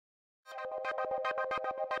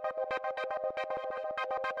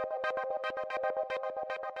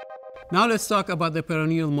Now let's talk about the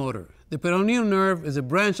peroneal motor. The peroneal nerve is a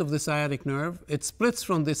branch of the sciatic nerve. It splits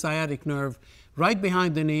from the sciatic nerve right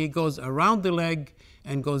behind the knee, goes around the leg,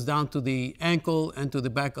 and goes down to the ankle and to the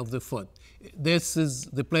back of the foot. This is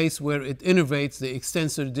the place where it innervates the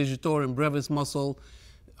extensor digitorum brevis muscle,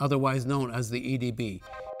 otherwise known as the EDB.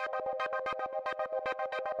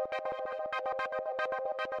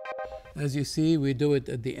 As you see, we do it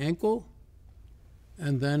at the ankle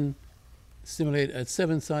and then stimulate at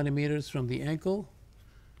 7 centimeters from the ankle,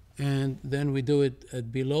 and then we do it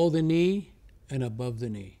at below the knee and above the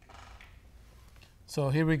knee. So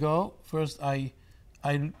here we go. First I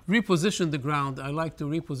reposition the ground. I like to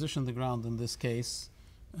reposition the ground in this case,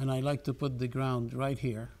 and I like to put the ground right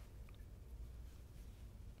here,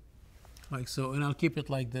 like so, and I'll keep it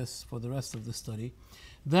like this for the rest of the study.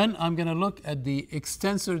 Then I'm going to look at the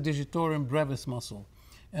extensor digitorum brevis muscle.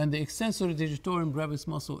 And the extensor digitorum brevis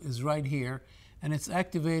muscle is right here, and it's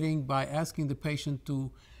activating by asking the patient to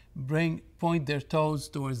point their toes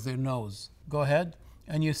towards their nose. Go ahead,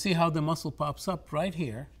 and you see how the muscle pops up right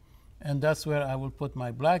here, and that's where I will put my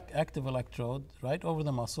black active electrode right over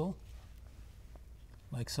the muscle,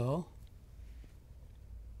 like so.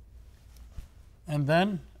 And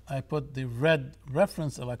then I put the red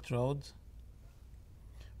reference electrode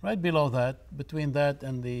right below that, between that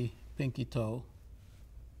and the pinky toe,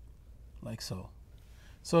 like so.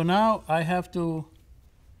 So now I have to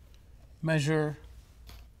measure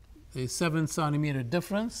the 7 centimeter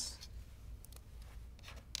difference,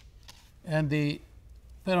 and the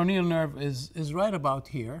peroneal nerve is right about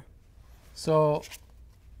here. So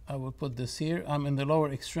I will put this here. I'm in the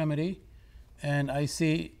lower extremity, and I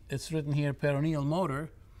see it's written here peroneal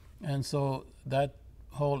motor, and so that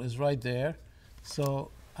hole is right there.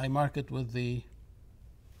 So I mark it with the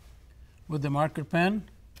marker pen,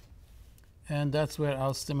 and that's where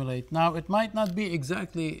I'll stimulate. Now, it might not be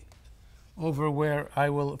exactly over where I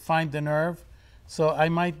will find the nerve, so I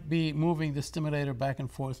might be moving the stimulator back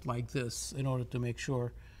and forth like this in order to make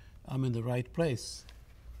sure I'm in the right place.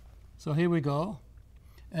 So here we go.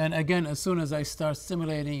 And again, as soon as I start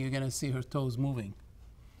stimulating, you're going to see her toes moving.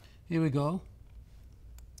 Here we go.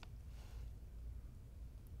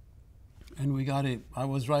 And we got it. I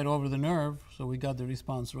was right over the nerve, so we got the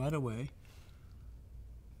response right away.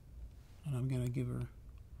 And I'm going to give her,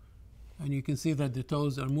 and you can see that the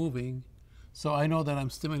toes are moving. So I know that I'm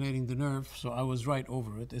stimulating the nerve, so I was right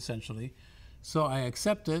over it, essentially. So I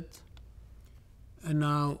accept it, and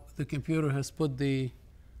now the computer has put the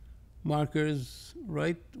markers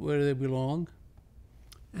right where they belong.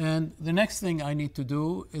 And the next thing I need to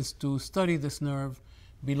do is to study this nerve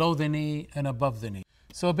below the knee and above the knee.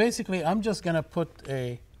 So basically, I'm just going to put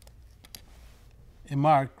a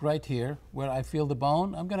mark right here where I feel the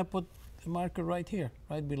bone. I'm going to put a marker right here,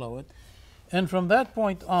 right below it. And from that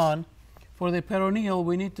point on, for the peroneal,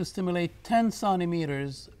 we need to stimulate 10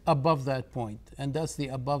 centimeters above that point, and that's the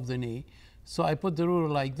above the knee. So I put the ruler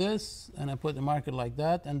like this, and I put the marker like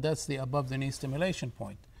that, and that's the above the knee stimulation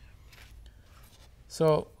point.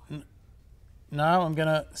 So now I'm going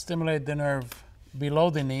to stimulate the nerve below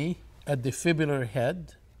the knee at the fibular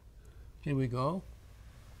head. Here we go.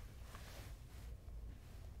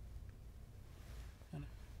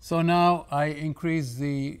 So now I increase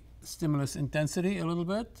the stimulus intensity a little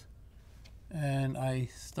bit, and I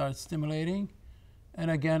start stimulating,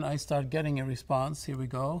 and again I start getting a response. Here we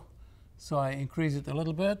go. So I increase it a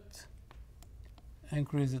little bit,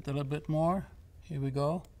 increase it a little bit more. Here we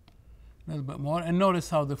go, a little bit more, and notice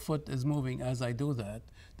how the foot is moving as I do that.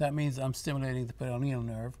 That means I'm stimulating the peroneal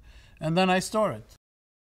nerve, and then I store it.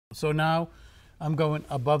 So now I'm going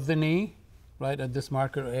above the knee, right at this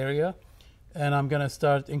marker area, and I'm going to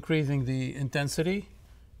start increasing the intensity.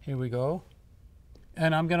 Here we go.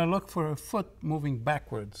 And I'm going to look for a foot moving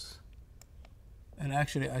backwards. And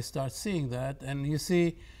actually, I start seeing that. And you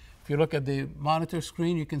see, if you look at the monitor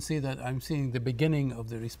screen, you can see that I'm seeing the beginning of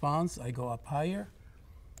the response. I go up higher,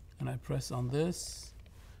 and I press on this.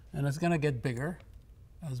 And it's going to get bigger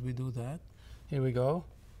as we do that. Here we go.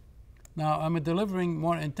 Now, I'm delivering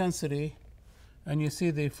more intensity, and you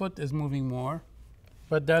see the foot is moving more.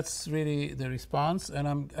 But that's really the response, and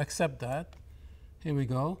I accept that. Here we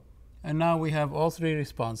go. And now we have all three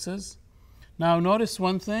responses. Now notice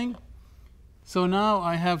one thing. So now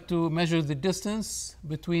I have to measure the distance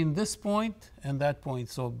between this point and that point,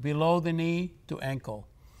 so below the knee to ankle.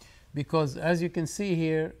 Because as you can see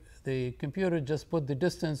here, the computer just put the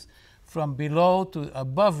distance from below to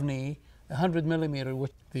above knee, 100 millimeter,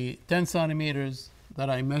 with the 10 centimeters that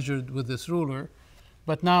I measured with this ruler.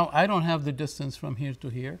 But now I don't have the distance from here to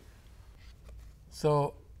here.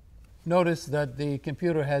 So notice that the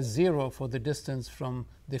computer has 0 for the distance from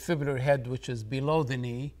the fibular head, which is below the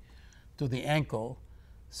knee, to the ankle.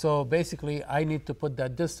 So basically, I need to put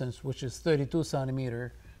that distance, which is 32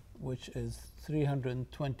 centimeter, which is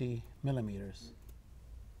 320 millimeters.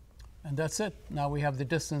 And that's it. Now we have the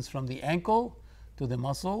distance from the ankle to the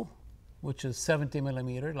muscle, which is 70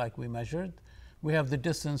 millimeter, like we measured. We have the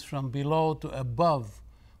distance from below to above,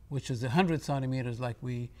 which is 100 centimeters, like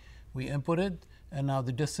we inputted. And now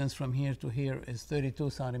the distance from here to here is 32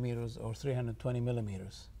 centimeters, or 320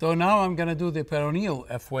 millimeters. So now I'm going to do the peroneal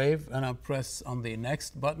F wave, and I'll press on the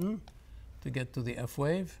next button to get to the F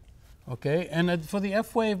wave. Okay, and for the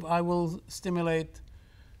F wave, I will stimulate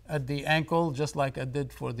at the ankle, just like I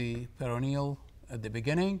did for the peroneal at the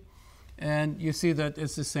beginning. And you see that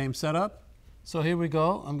it's the same setup. So here we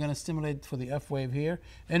go. I'm going to stimulate for the F wave here.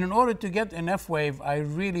 And in order to get an F wave, I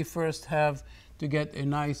really first have to get a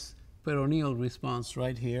nice peroneal response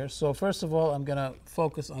right here. So first of all, I'm going to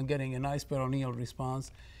focus on getting a nice peroneal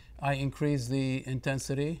response. I increase the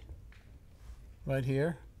intensity right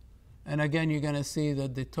here. And again, you're going to see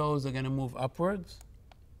that the toes are going to move upwards.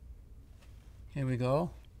 Here we go.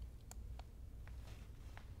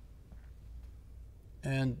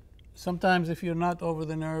 And sometimes if you're not over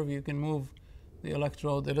the nerve, you can move the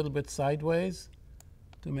electrode a little bit sideways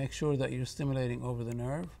to make sure that you're stimulating over the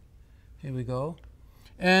nerve. Here we go.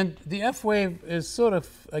 And the F wave is sort of,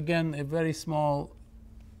 again, a very small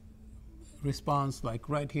response, like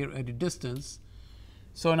right here at a distance.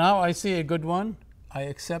 So now I see a good one. I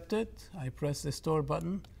accept it. I press the store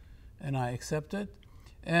button, and I accept it.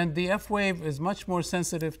 And the F wave is much more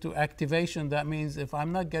sensitive to activation. That means if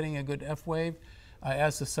I'm not getting a good F wave, I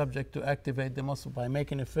ask the subject to activate the muscle by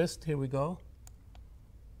making a fist. Here we go.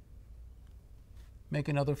 Make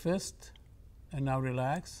another fist, and now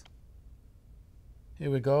relax. Here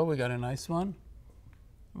we go. We got a nice one.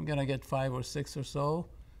 I'm going to get 5 or 6 or so.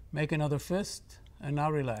 Make another fist, and now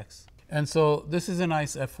relax. And so this is a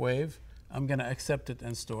nice F wave. I'm going to accept it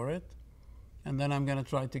and store it. And then I'm going to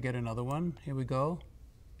try to get another one. Here we go.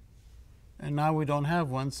 And now we don't have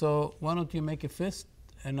one. So why don't you make a fist,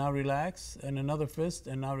 and now relax, and another fist,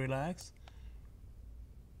 and now relax.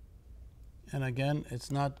 And again, it's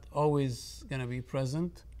not always going to be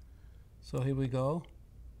present. So here we go.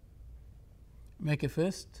 Make a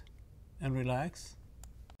fist and relax.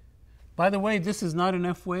 By the way, this is not an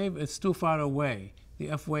F wave. It's too far away. The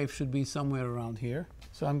F wave should be somewhere around here.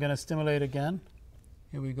 So I'm going to stimulate again.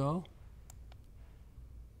 Here we go.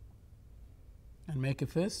 And make a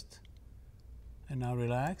fist. And now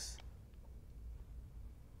relax.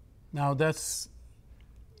 Now that's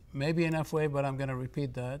maybe an F wave, but I'm going to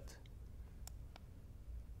repeat that.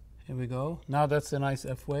 Here we go. Now that's a nice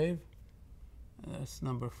F wave. That's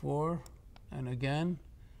number 4. And again,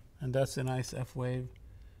 and that's a nice F wave.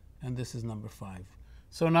 And this is number 5.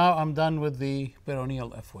 So now I'm done with the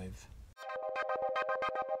peroneal F wave.